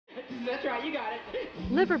That's right, you got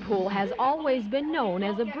it. Liverpool has always been known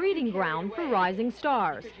as a breeding ground for rising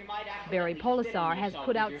stars. Louis Polisar has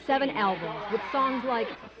put out 7 albums with songs like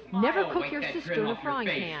Never Cook Your Sister in a Frying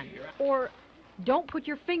Pan or Don't Put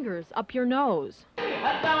Your Fingers Up Your Nose.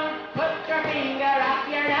 Don't put your finger up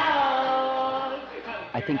your nose.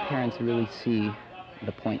 I think parents really see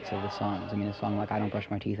the points of the songs. I mean, a song like I Don't Brush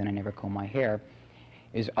My Teeth and I Never Comb My Hair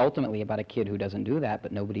is ultimately about a kid who doesn't do that,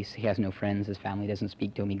 but he has no friends, his family doesn't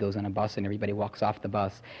speak to him, he goes on a bus and everybody walks off the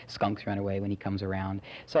bus, skunks run away when he comes around.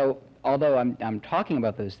 So although I'm talking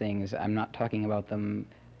about those things, I'm not talking about them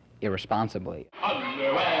irresponsibly.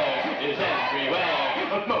 Underwear is everywhere,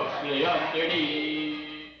 but mostly underneath.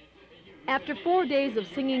 After 4 days of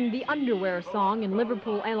singing the Underwear song in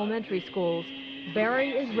Liverpool elementary schools, Barry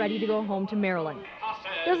is ready to go home to Maryland.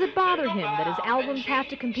 Does it bother him that his albums have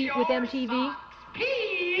to compete with MTV?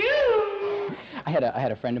 I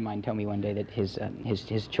had a friend of mine tell me one day that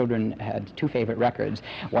his children had 2 favorite records.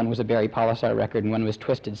 One was a Louis Polisar record and one was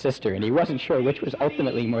Twisted Sister, and he wasn't sure which was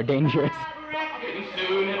ultimately more dangerous.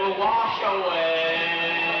 Soon it'll wash away.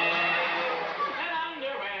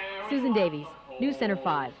 Susan Davies, News Center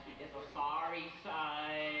 5.